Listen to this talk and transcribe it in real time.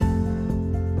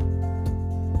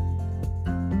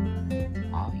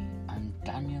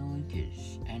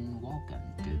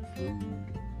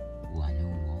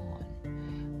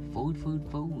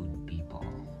Food, people.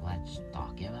 Let's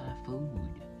talk about food.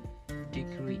 To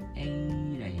create a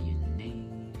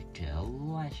unique,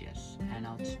 delicious, and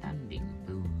outstanding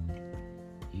food,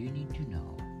 you need to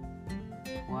know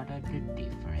what are the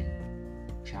different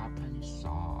Japanese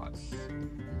sauce.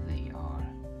 They are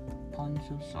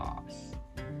ponzu sauce,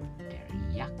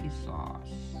 teriyaki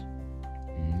sauce,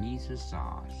 miso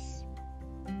sauce,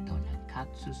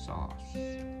 tonkatsu sauce,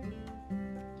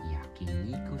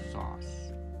 yakiniku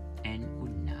sauce, and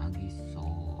unagi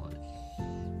sauce.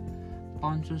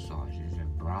 Ponzu sauce is a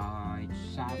bright,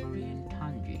 savory, and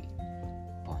tangy.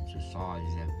 Ponzu sauce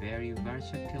is a very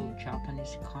versatile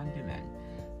Japanese condiment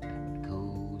that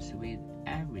goes with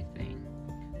everything.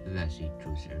 The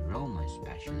citrus aroma is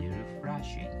especially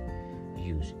refreshing.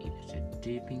 Use it as a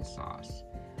dipping sauce,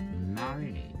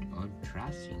 marinade or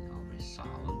dressing over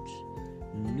salads,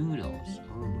 noodles,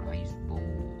 or rice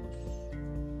bowls.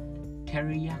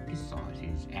 Teriyaki sauce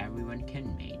is everyone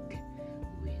can make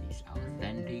with its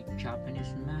authentic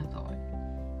Japanese method.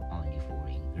 Only 4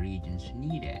 ingredients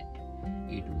needed.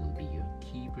 It will be your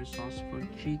keeper sauce for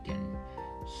chicken,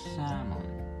 salmon,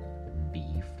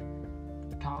 beef,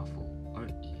 tofu, or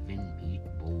even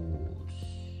meatballs.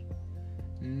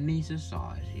 Miso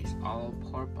sauce is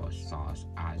all-purpose sauce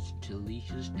adds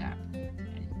delicious depth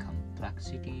and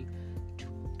complexity to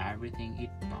everything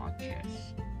it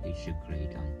touches. It's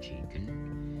great on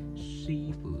chicken,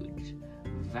 seafoods,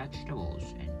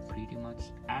 vegetables, and pretty much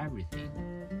everything.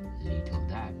 Little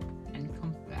depth and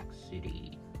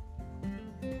complexity.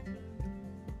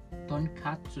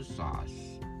 Tonkatsu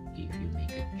sauce. If you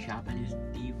make a Japanese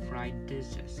deep-fried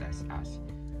dishes such as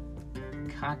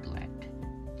cutlet,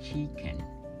 chicken,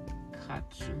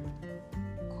 katsu,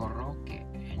 korokke,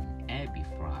 and ebi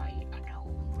fry at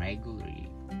home regularly,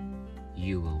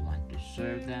 you will want to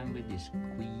serve them with this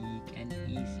quick and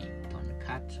easy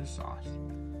tonkatsu sauce.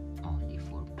 Only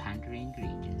 4 pantry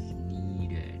ingredients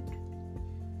needed.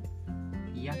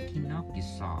 Yakiniku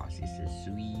sauce is a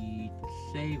sweet,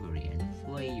 savory, and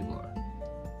flavor.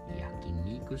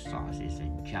 Yakiniku sauce is a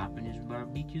Japanese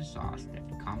barbecue sauce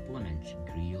that complements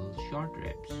grilled short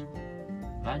ribs,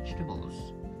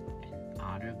 vegetables, and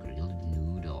other grilled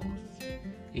noodles.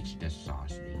 It's the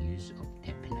sauce they use of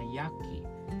teppanyaki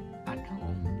at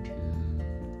home too.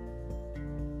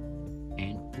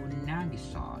 And unagi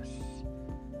sauce.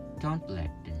 Don't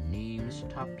let the name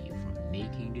stop you from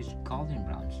making this golden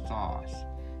brown sauce.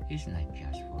 It's not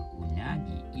just for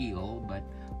unagi eel, but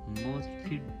most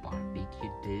good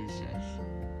barbecue dishes.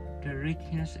 The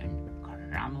richness and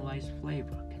caramelized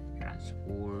flavor can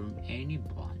transform any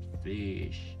blunt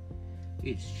fish.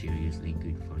 It's seriously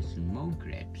good for smoked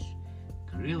ribs,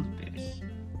 grilled fish,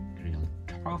 grilled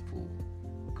tofu,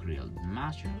 grilled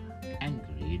mushroom, and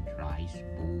grilled rice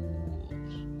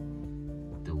bowls.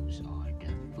 Those are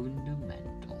the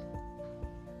fundamental,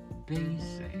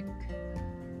 basic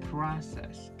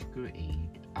process to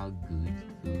create a good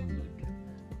food.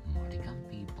 Modigan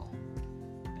people,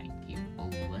 thank you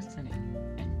all.